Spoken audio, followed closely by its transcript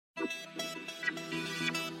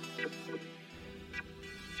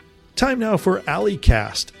Time now for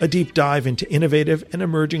AliCast, a deep dive into innovative and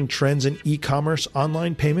emerging trends in e-commerce,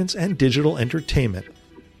 online payments, and digital entertainment.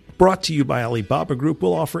 Brought to you by Alibaba Group,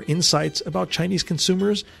 we'll offer insights about Chinese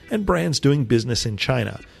consumers and brands doing business in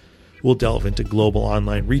China. We'll delve into global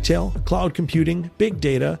online retail, cloud computing, big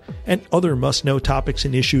data, and other must-know topics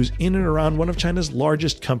and issues in and around one of China's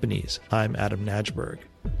largest companies. I'm Adam Najberg.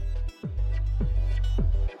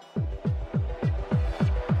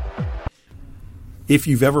 If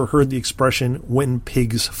you've ever heard the expression, when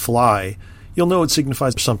pigs fly, you'll know it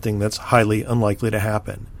signifies something that's highly unlikely to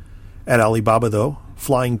happen. At Alibaba, though,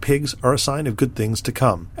 flying pigs are a sign of good things to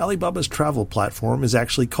come. Alibaba's travel platform is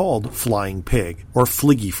actually called Flying Pig, or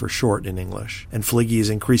Fliggy for short in English, and Fliggy is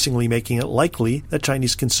increasingly making it likely that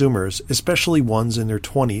Chinese consumers, especially ones in their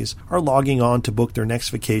 20s, are logging on to book their next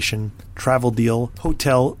vacation, travel deal,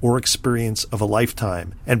 hotel, or experience of a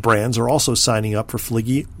lifetime. And brands are also signing up for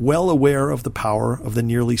Fliggy, well aware of the power of the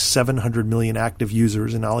nearly 700 million active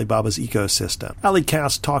users in Alibaba's ecosystem.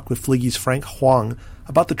 AliCast talked with Fliggy's Frank Huang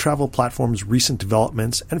about the travel platform's recent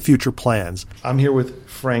developments and future plans. I'm here with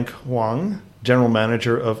Frank Huang, General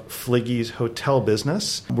Manager of Fliggy's hotel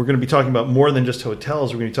business. We're going to be talking about more than just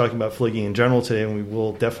hotels. We're going to be talking about Fliggy in general today, and we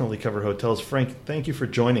will definitely cover hotels. Frank, thank you for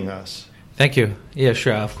joining us. Thank you. Yeah,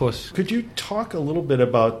 sure, of course. Could you talk a little bit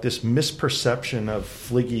about this misperception of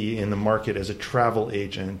Fliggy in the market as a travel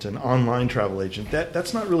agent, an online travel agent?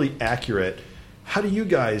 That's not really accurate. How do you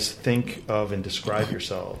guys think of and describe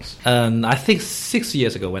yourselves? I think 6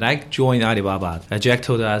 years ago when I joined Alibaba, Jack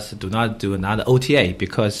told us do not do another OTA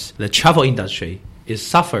because the travel industry is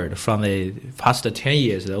suffered from the past 10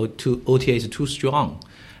 years. The OTA is too strong.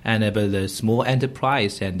 And but the small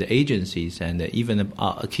enterprise and the agencies and even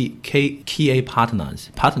key partners,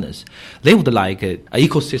 they would like an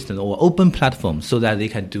ecosystem or open platform so that they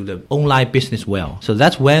can do the online business well. So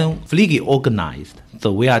that's when Fliggy organized.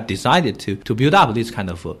 So we are decided to build up this kind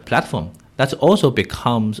of platform. That also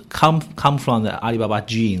come from the Alibaba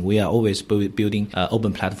gene. We are always building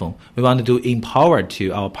open platform. We want to empower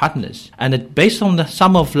to our partners, and based on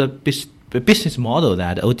some of the business model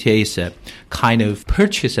that OTA is kind of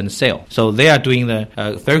purchase and sale. So they are doing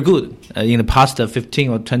very good in the past 15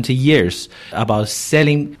 or 20 years about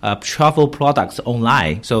selling travel products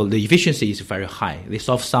online. So the efficiency is very high. They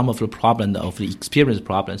solve some of the problems of the experience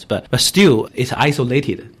problems, but still it's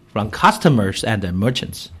isolated from customers and the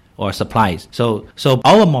merchants or supplies. So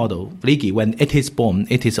our model, Fliggy, when it is born,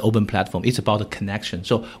 it is open platform. It's about a connection.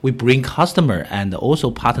 So we bring customer and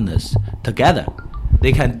also partners together.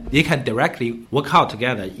 They can directly work out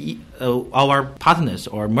together. Our partners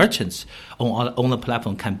or merchants on the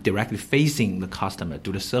platform can directly facing the customer,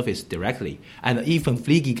 do the service directly. And even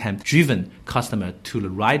Fliggy can driven customer to the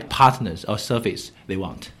right partners or service they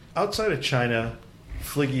want. Outside of China,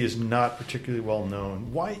 Fliggy is not particularly well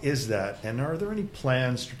known. Why is that? And are there any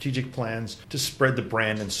strategic plans to spread the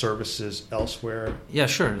brand and services elsewhere? Yeah,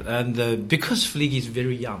 sure. And because Fliggy is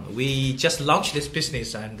very young, we just launched this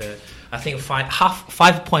business and I think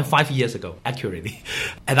 5.5 years ago, accurately.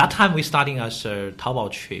 At that time, we starting as a Taobao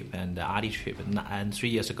trip and Ali trip. And 3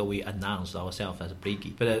 years ago, we announced ourselves as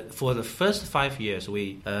Fliggy. But for the first 5 years,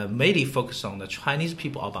 we mainly focused on the Chinese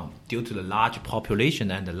people outbound due to the large population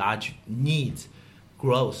and the large needs.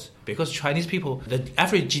 Growth because Chinese people, the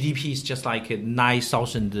average GDP is just like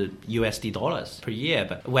 $9,000 per year.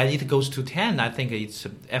 But when it goes to 10, I think it's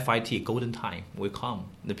FIT golden time will come.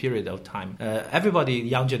 The period of time, everybody,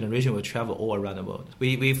 young generation will travel all around the world.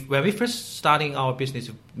 When we first starting our business,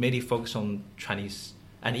 mainly focus on Chinese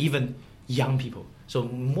and even young people. So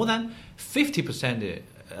more than 50%.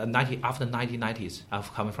 After 1990s are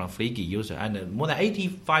coming from Fliggy user, and more than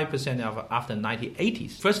 85% after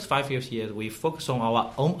 1980s. First 5 years here, we focus on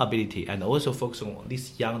our own ability and also focus on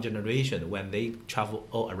this young generation when they travel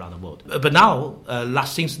all around the world. But now,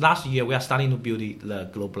 since last year, we are starting to build the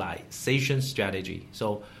globalization strategy.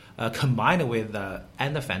 So combined with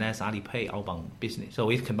Ant Finance Alipay outbound business, so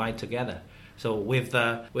it combined together. So with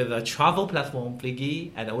the travel platform,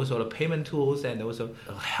 Fliggy, and also the payment tools, and also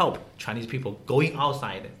help Chinese people going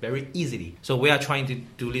outside very easily. So we are trying to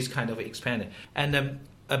do this kind of expand. And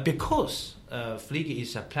because Fliggy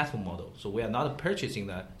is a platform model, so we are not purchasing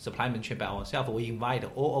the supply chain by ourselves. We invite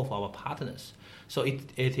all of our partners. So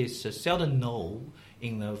it is seldom known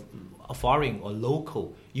in the foreign or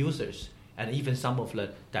local users, and even some of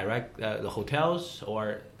the direct the hotels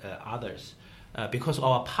or others. Because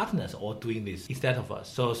our partners are doing this instead of us,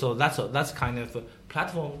 so that's kind of a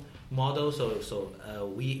platform model. So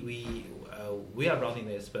we we are running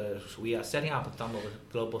this, but we are setting up some of the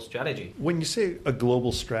global strategy. When you say a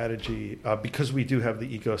global strategy, because we do have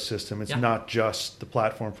the ecosystem, it's not just the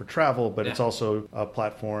platform for travel, but it's also a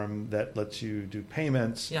platform that lets you do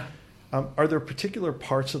payments. Yeah. Are there particular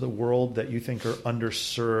parts of the world that you think are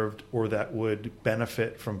underserved or that would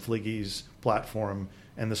benefit from Fliggy's platform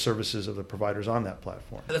and the services of the providers on that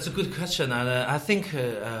platform? That's a good question. And I think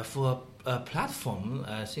for a platform,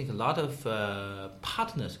 I think a lot of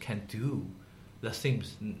partners can do the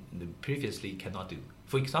things previously cannot do.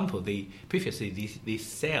 For example, they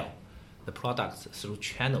sell the products through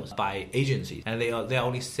channels by agencies, and they are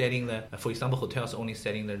only selling for example, hotels only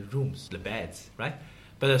selling the rooms, the beds, right?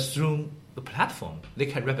 But through the platform, they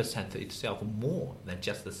can represent itself more than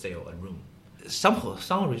just the sale a room. Some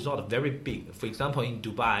resort are very big. For example, in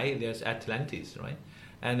Dubai, there's Atlantis, right?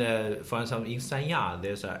 And for example, in Sanya,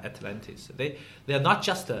 there's Atlantis. They are not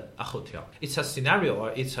just a hotel. It's a scenario,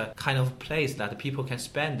 or it's a kind of place that people can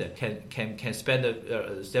spend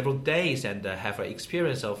several days and have an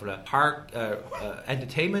experience of the park,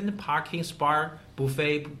 entertainment, parking, spa,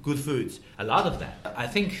 buffet, good foods. A lot of that. I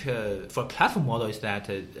think for a platform model is that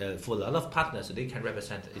for a lot of partners, they can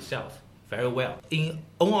represent itself very well.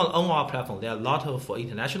 On our platform, there are a lot of for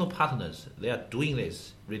international partners. They are doing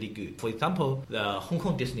this really good. For example, the Hong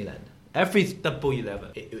Kong Disneyland. Every Double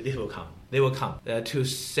 11, it will come. They will come to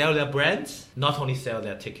sell their brands, not only sell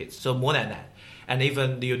their tickets. So more than that. And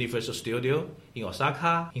even the Universal Studio in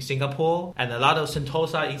Osaka, in Singapore, and a lot of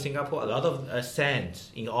Sentosa in Singapore, a lot of Sands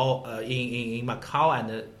in Macau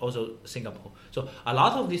and also Singapore. So a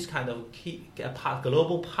lot of these kind of key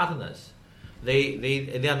global partners,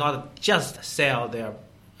 they are not just sell their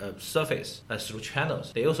service through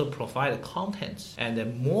channels. They also provide contents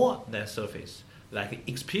and more than service, like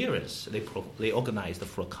experience they organize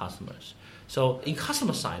for customers. So in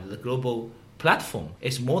customer side, the global platform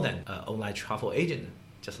is more than an online travel agent,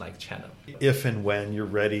 just like channel. If and when you're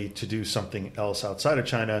ready to do something else outside of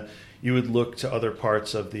China, you would look to other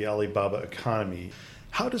parts of the Alibaba economy.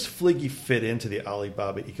 How does Fliggy fit into the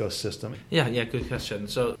Alibaba ecosystem? Yeah, good question.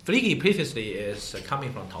 So Fliggy previously is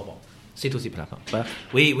coming from Taobao, C2C platform. But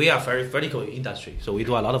we are very vertical industry, so we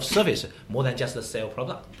do a lot of service, more than just the sale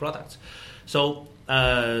products. So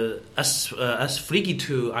as Fliggy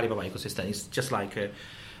to Alibaba ecosystem, it's just like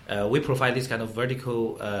we provide this kind of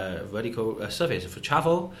vertical service for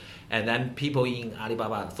travel, and then people in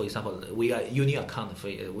Alibaba, for example, we are unique account,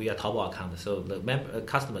 we are Taobao account, so the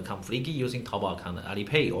customer come Fliggy using Taobao account,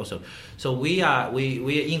 Alipay also. So we are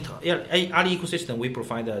in Ali ecosystem. We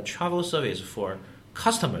provide a travel service for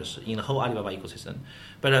customers in the whole Alibaba ecosystem.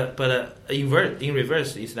 But in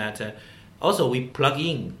reverse is that also we plug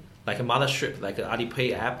in like a mothership, like an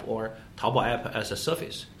Alipay app or Taobao app as a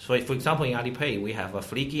service. So for example, in Alipay, we have a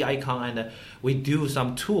Fliggy icon, and we do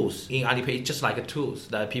some tools in Alipay, just like tools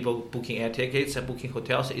that people booking air tickets and booking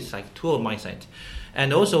hotels. It's like tool mindset.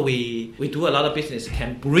 And also we do a lot of business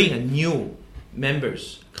can bring a new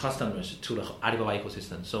customers to the Alibaba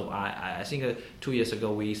ecosystem. So I think 2 years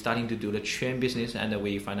ago, we starting to do the chain business, and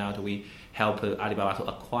we find out we help Alibaba to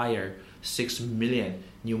acquire 6 million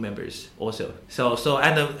new members also. So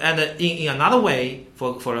and in another way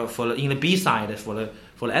for in the B side for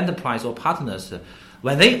the enterprise or partners,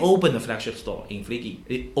 when they open the flagship store in Fliggy,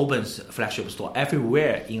 it opens a flagship store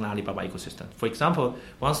everywhere in the Alibaba ecosystem. For example,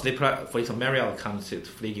 once Marriott comes to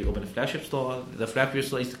Fliggy, open a flagship store, the flagship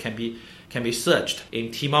store can be searched in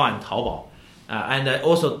Tmall and Taobao. And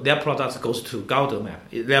also their products goes to Gaode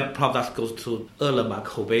Map. Their products goes to Ele.me,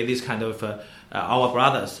 Koubei, these kind of our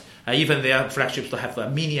brothers. Even their flagship store have a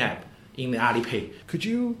mini app in the Alipay. Could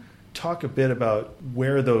you talk a bit about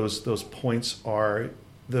where those points are,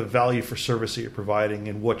 the value for service that you're providing,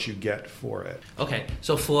 and what you get for it? Okay,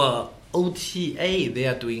 so for OTA, they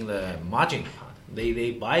are doing the margin part.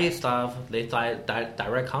 They buy stuff, they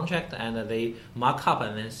direct contract, and they mark up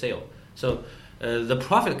and then sell. So the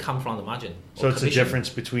profit comes from the margin. So it's the difference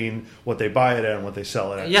between what they buy it at and what they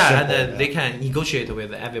sell it at. Yeah, and they can negotiate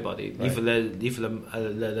with everybody. Right. If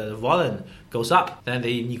the volume goes up, then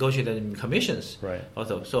they negotiate the commissions. Right.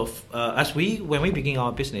 Also, so when we begin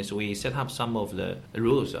our business, we set up some of the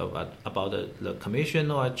rules about the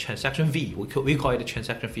commission or transaction fee. We call it a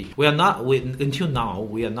transaction fee. Until now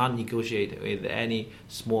we are not negotiate with any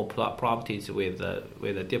small properties with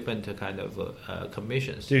a different kind of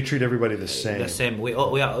commissions. So you treat everybody the same. The same. We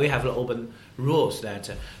have the open rules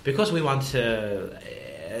that because we want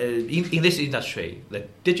in this industry, the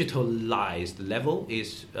digitalized level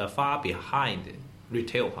is far behind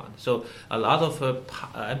retail part. So a lot of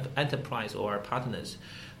enterprise or partners,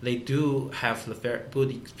 they do have a very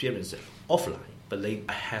good experience offline. but they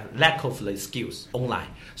have lack of the skills online.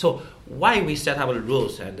 So why we set up the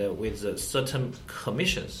rules and with certain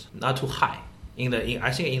commissions not too high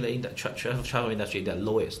I think in the travel industry the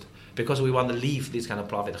lowest, because we want to leave this kind of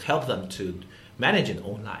profit, help them to manage it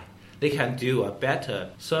online. They can do a better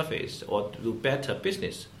service or do better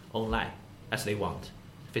business online as they want,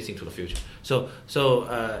 facing to the future. So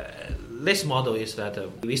this model is that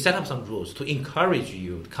we set up some rules to encourage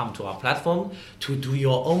you to come to our platform to do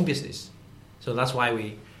your own business. So that's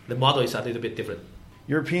why the model is a little bit different.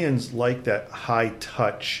 Europeans like that high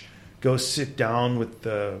touch. Go sit down with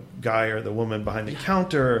the guy or the woman behind the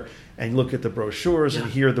counter and look at the brochures and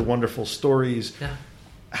hear the wonderful stories. Yeah.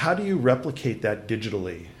 How do you replicate that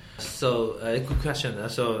digitally? So, good question.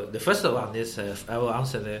 So the first one is I will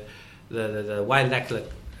answer the why lack the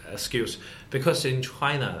skills. Because in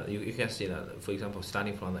China, you can see that, for example,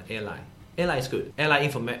 starting from the airline. Airline is good. Airline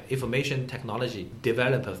information technology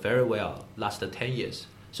developed very well last 10 years.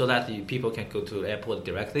 So that the people can go to the airport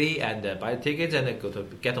directly and buy tickets and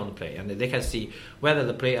then get on the plane. And they can see whether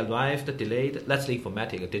the plane arrived, delayed. That's the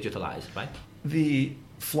informatic digitalized, right? The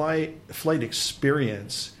flight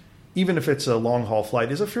experience, even if it's a long-haul flight,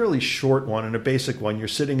 is a fairly short one and a basic one. You're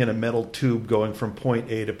sitting in a metal tube going from point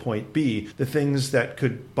A to point B. The things that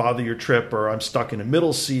could bother your trip, or I'm stuck in a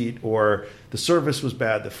middle seat, or the service was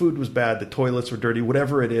bad, the food was bad, the toilets were dirty,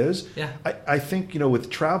 whatever it is. Yeah. I think, with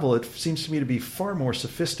travel, it seems to me to be far more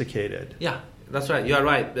sophisticated. Yeah, that's right. You are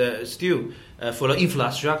right. Still, for the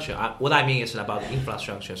infrastructure, what I mean is about the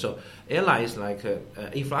infrastructure. So airline is like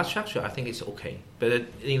infrastructure, I think it's okay. But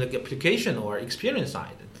in the application or experience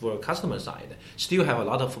side, for customer side, still have a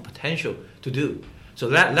lot of potential to do. So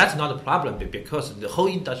that's not a problem, because the whole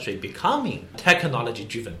industry becoming technology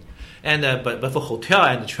driven. And but for hotel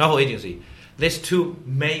and travel agency, these two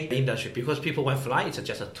main industry, because people when fly, it's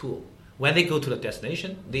just a tool. When they go to the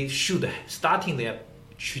destination, they should starting their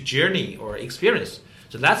journey or experience.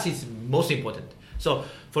 So that is most important. So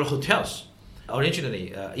for hotels,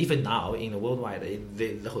 originally, even now in the worldwide,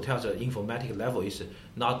 the hotels' informatic level is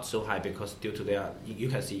not so high, because due to you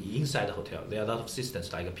can see inside the hotel, there are a lot of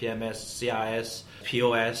systems like PMS, CRS,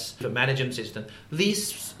 POS, the management system.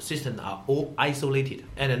 These systems are all isolated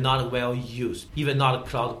and not well used, even not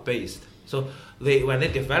cloud-based. So when they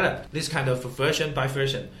develop this kind of version by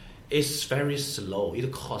version, it's very slow. It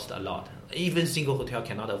costs a lot. Even single hotel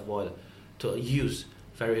cannot afford to use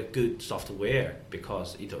very good software,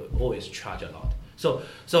 because it always charge a lot. So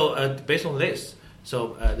based on this,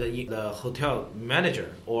 the hotel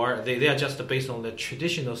manager, or they are just based on the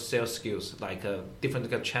traditional sales skills, like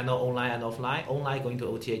different channel, online and offline. Online going to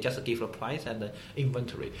OTA, just give the price and the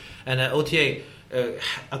inventory, and OTA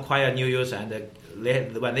acquire new users, and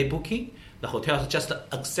when they booking, the hotels just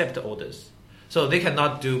accept orders. So they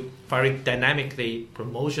cannot do very dynamically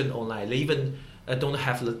promotion online. They even don't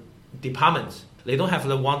have the departments. They don't have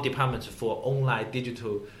the one department for online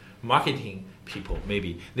digital marketing people,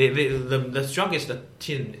 maybe. The strongest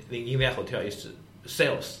team in their hotel is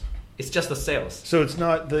sales. It's just the sales. So it's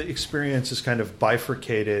not, the experience is kind of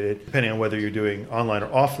bifurcated, depending on whether you're doing online or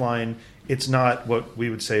offline. It's not what we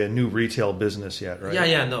would say a new retail business yet, right?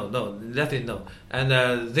 Yeah, no, definitely no. And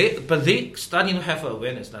they starting to have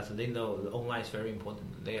awareness that they know online is very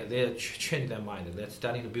important. They change their mind. They're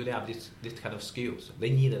starting to build up this kind of skills. They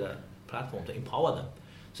need a platform to empower them.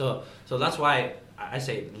 So that's why I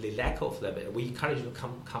say the lack of them. We encourage them to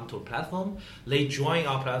come to a platform. They join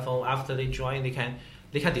our platform. After they join, they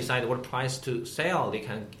can decide what price to sell. They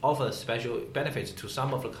can offer special benefits to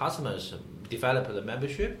some of the customers, develop the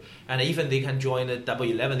membership, and even they can join the Double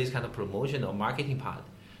 11, this kind of promotion or marketing part.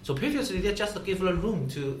 So previously, they just give the room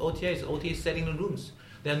to OTAs. OTAs selling the rooms.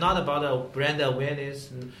 They're not about brand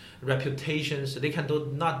awareness and reputations. They can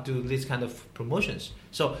not do this kind of promotions.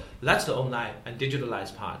 So that's the online and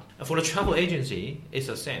digitalized part. And for the travel agency, it's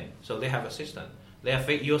the same. So they have a system. They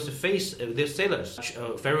are use their sellers,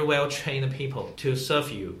 very well trained people to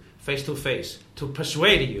serve you face to face, to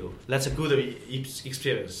persuade you. That's a good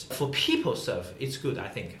experience. For people serve, it's good, I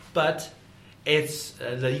think. But it's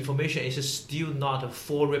the information is still not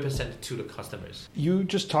full represented to the customers. You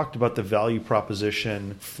just talked about the value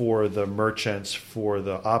proposition for the merchants, for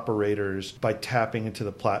the operators, by tapping into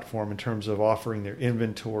the platform in terms of offering their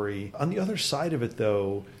inventory. On the other side of it,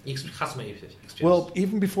 though, customer experience. Well,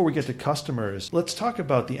 even before we get to customers, let's talk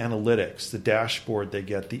about the analytics, the dashboard they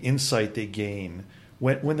get, the insight they gain.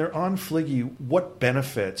 When they're on Fliggy, what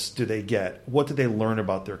benefits do they get? What do they learn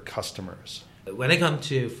about their customers? When they come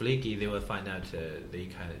to Fliggy, they will find out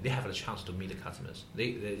they have a chance to meet the customers.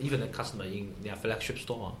 Even the customer in their flagship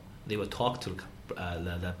store, they will talk to the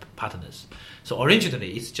the partners. So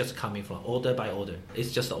originally, it's just coming from order by order.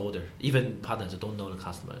 It's just the order. Even partners don't know the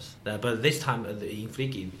customers. But this time in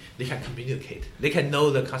Fliggy, they can communicate. They can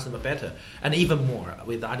know the customer better. And even more,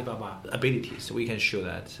 with the Alibaba abilities, we can show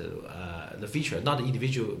that the feature, not the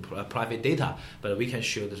individual private data, but we can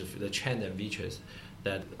show the trend and features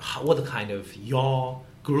that what kind of your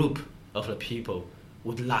group of the people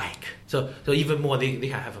would like. So even more, they can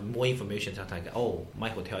have more information. Like, oh, my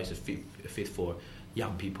hotel is fit for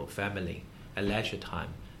young people, family, at leisure time,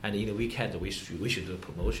 and in the weekend we should do a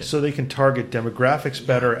promotion. So they can target demographics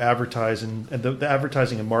better, advertise, and the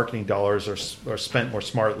advertising and marketing dollars are spent more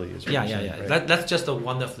smartly. Is what you're saying, right? That's just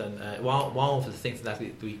one of them. One of the things that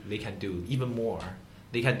they can do even more.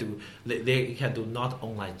 They can do not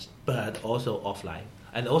online but also offline.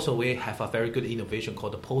 And also we have a very good innovation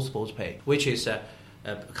called the post-pay, which is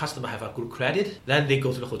customer have a good credit, then they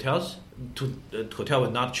go to the hotels. The hotel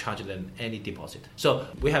will not charge them any deposit. So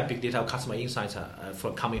we have big data customer insights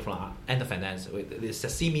coming from Ant Finance. It's a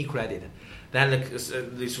semi-credit. Then if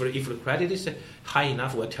the credit is high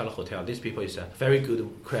enough, we'll tell the hotel these people is very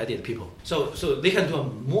good credit people. So they can do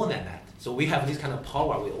more than that. So we have this kind of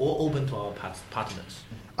power. We're all open to our partners.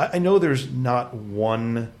 I know there's not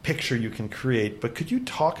one picture you can create, but could you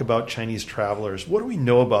talk about Chinese travelers? What do we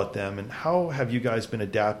know about them, and how have you guys been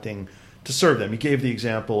adapting to serve them? You gave the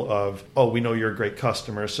example of, we know you're a great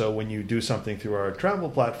customer, so when you do something through our travel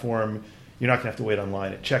platform, you're not going to have to wait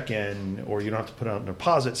online at check-in, or you don't have to put on a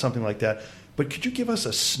deposit, something like that. But could you give us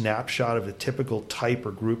a snapshot of the typical type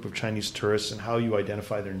or group of Chinese tourists and how you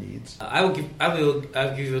identify their needs? I'll give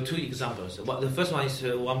you two examples. The first one is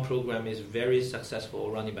one program is very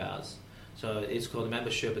successful running by us. So it's called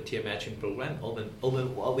membership tier matching program.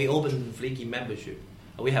 We open Fliggy membership.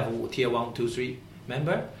 We have tier 1, 2, 3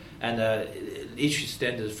 member, and each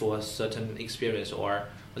stands for a certain experience or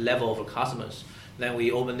level of customers. Then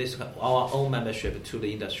we open our own membership to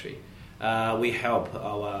the industry. We help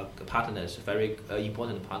our partners, very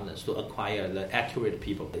important partners, to acquire the accurate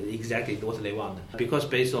people, exactly what they want. Because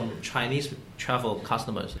based on Chinese travel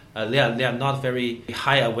customers, they are not very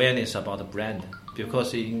high awareness about the brand.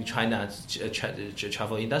 Because in China's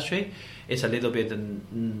travel industry, it's a little bit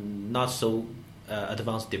not so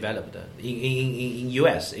advanced developed. In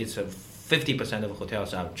US, it's 50% of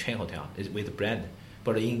hotels are chain hotel with the brand,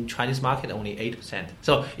 but in Chinese market only 8%.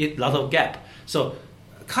 So it's a lot of gap. So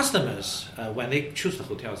customers, when they choose the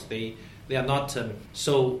hotels, they are not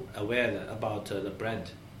so aware about the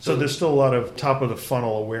brand. So there's still a lot of top of the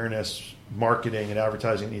funnel awareness, marketing and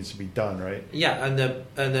advertising needs to be done, right? Yeah, and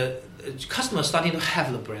the customers starting to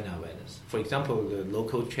have the brand awareness. For example, the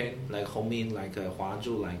local chain like Hongmin, like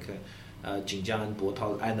Huazhu, like Jinjiang,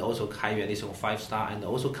 Botao, and also Kaiyuan, these are 5-star, and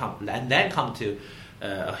also then come to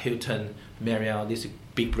Hilton, Marriott, these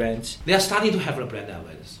big brands. They are starting to have a brand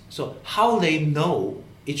awareness. So how they know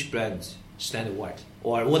each brand standard what,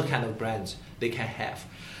 or what kind of brands they can have.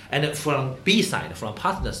 And from B side, from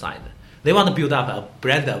partner side, they want to build up a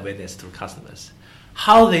brand awareness to customers.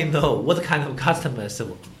 How they know what kind of customers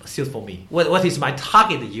suit for me? What is my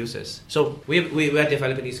target users? So we are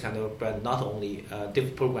developing this kind of brand, not only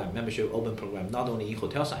div program, membership open program, not only in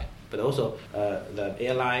hotel side, but also the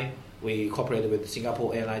airline. We cooperate with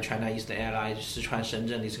Singapore Airlines, China Eastern Airlines, Sichuan,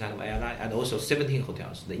 Shenzhen, this kind of airline, and also 17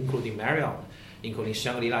 hotels, including Marriott, including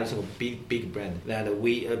Shangri-La, is a big brand. That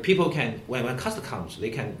people can, when customer comes, they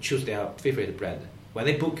can choose their favorite brand. When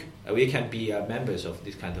they book, we can be members of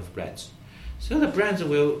this kind of brands. So the brands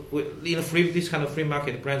will this kind of free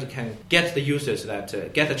market brands can get the users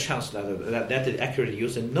that get a chance that the accurate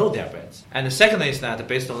user know their brands. And the second is that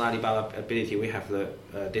based on Alibaba ability, we have the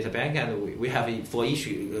data bank, and we have for each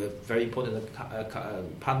very important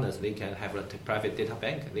partners, they can have a private data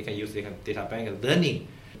bank. They can use the data bank and learning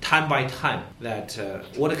time by time that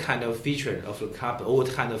what kind of feature of the cup, or what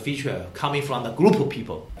kind of feature coming from a group of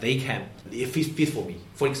people they can fit for me.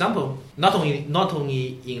 For example, not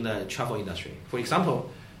only in the travel industry. For example,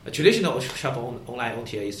 a traditional travel online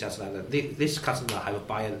OTA is just like that. This customer have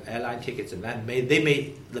buy airline tickets, and then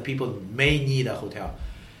the people may need a hotel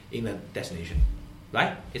in the destination,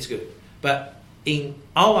 right? It's good, but in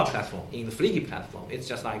our platform, in the Fliggy platform, it's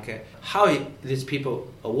just like these people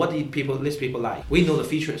like. We know the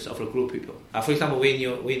features of the group people. For example, we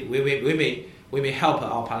may help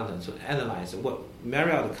our partners to analyze what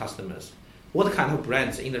Marriott customers, what kind of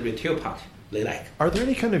brands in the retail park they like. Are there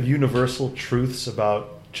any kind of universal truths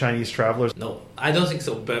about Chinese travelers? No, I don't think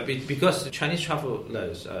so. But because the Chinese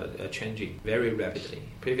travelers are changing very rapidly.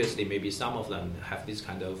 Previously, maybe some of them have this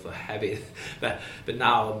kind of habit, but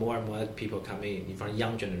now more and more people come in from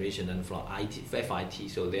young generation and from FIT,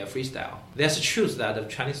 so they are freestyle. There's a truth that the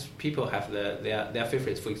Chinese people have their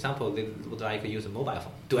favorites. For example, they would like to use a mobile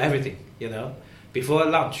phone, do everything, Before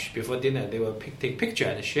lunch, before dinner, they will take picture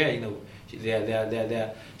and share,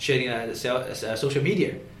 they're sharing social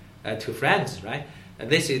media to friends, right? And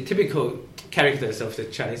this is typical characters of the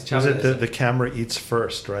Chinese travelers. Is it the camera eats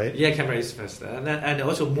first, right? Yeah, camera eats first. And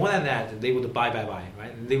also more than that, they would buy,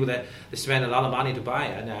 right? They would spend a lot of money to buy.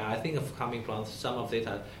 And I think of coming from some of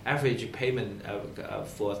the average payment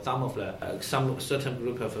for some certain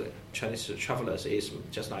group of Chinese travelers is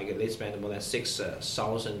just like they spend more than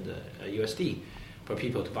 6,000 USD per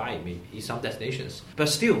people to buy in some destinations. But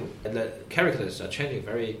still, the characters are changing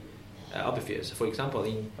very obvious. For example,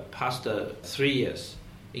 in past 3 years,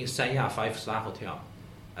 in Sanya 5-star hotel,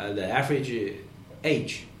 the average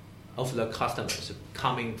age of the customers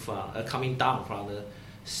coming down from the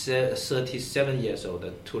 37 years old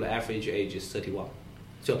to the average age is 31.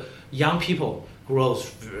 So young people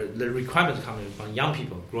grows, the requirement coming from young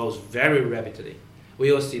people grows very rapidly.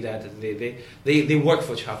 We all see that they work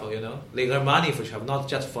for travel, they earn money for travel, not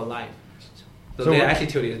just for life. So their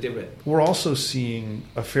attitude is different. We're also seeing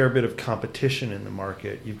a fair bit of competition in the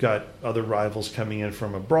market. You've got other rivals coming in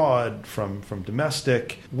from abroad, from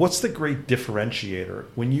domestic. What's the great differentiator?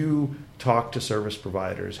 When you talk to service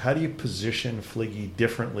providers, how do you position Fliggy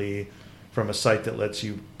differently from a site that lets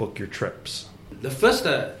you book your trips? The first,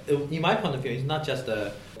 in my point of view, is not just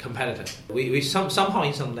a competitor. We somehow,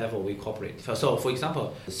 in some level, we cooperate. So, for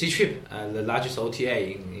example, Ctrip, the largest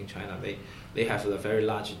OTA in China, they have a very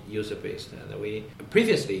large user base. And we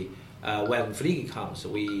previously, when Fliggy comes,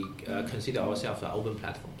 we consider ourselves an open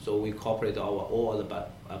platform. So we cooperate all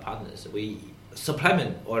the partners. We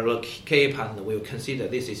supplement or KA partner will consider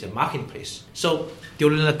this is a marketplace. So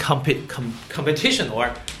during the competition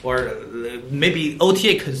or maybe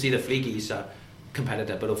OTA consider Fliggy is a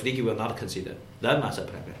competitor, but Fliggy will not consider them as a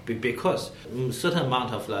competitor because a certain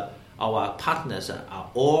amount of our partners are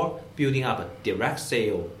all building up a direct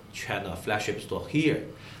sale channel flagship store here.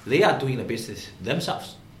 They are doing the business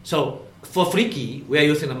themselves. So for Fliggy, we are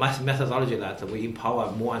using the methodology that we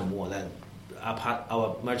empower more and more that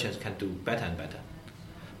our merchants can do better and better.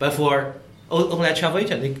 But for online travel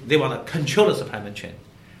agent, they want to control the supply chain,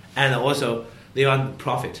 and also they want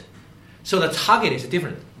profit. So the target is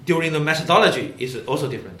different. During the methodology is also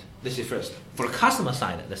different. This is first. For the customer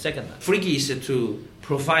side, the second, Fliggy is to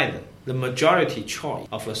provide the majority choice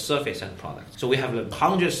of the service and product. So we have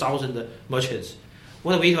 100,000 merchants.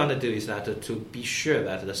 What we want to do is that to be sure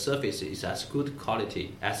that the service is as good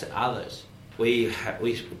quality as others. We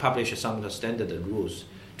publish some of the standard rules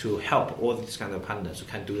to help all these kind of partners who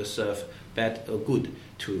can do the serve bad or good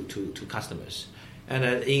to customers. And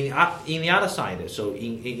in the other side, so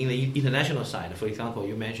in the international side, for example,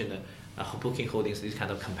 you mentioned Booking Holdings, these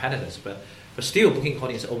kind of competitors, but still Booking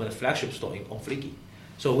Holdings open a flagship store on Fliggy.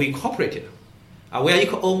 So we cooperated. We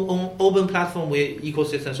are open platform, we're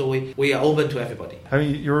ecosystem, so we are open to everybody. I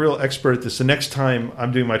mean, you're a real expert at this. The next time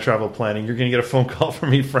I'm doing my travel planning, you're going to get a phone call from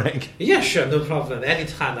me, Frank. Yeah, sure, no problem.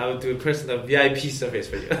 Anytime I will do a personal VIP service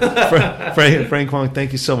for you. Frank Huang,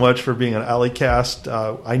 thank you so much for being on AliCast.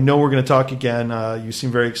 I know we're going to talk again. You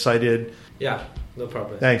seem very excited. Yeah, no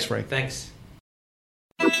problem. Thanks, Frank. Thanks.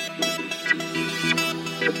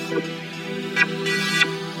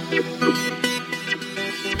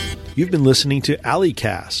 You've been listening to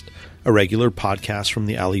AliCast, a regular podcast from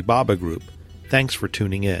the Alibaba Group. Thanks for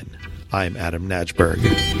tuning in. I'm Adam Najberg.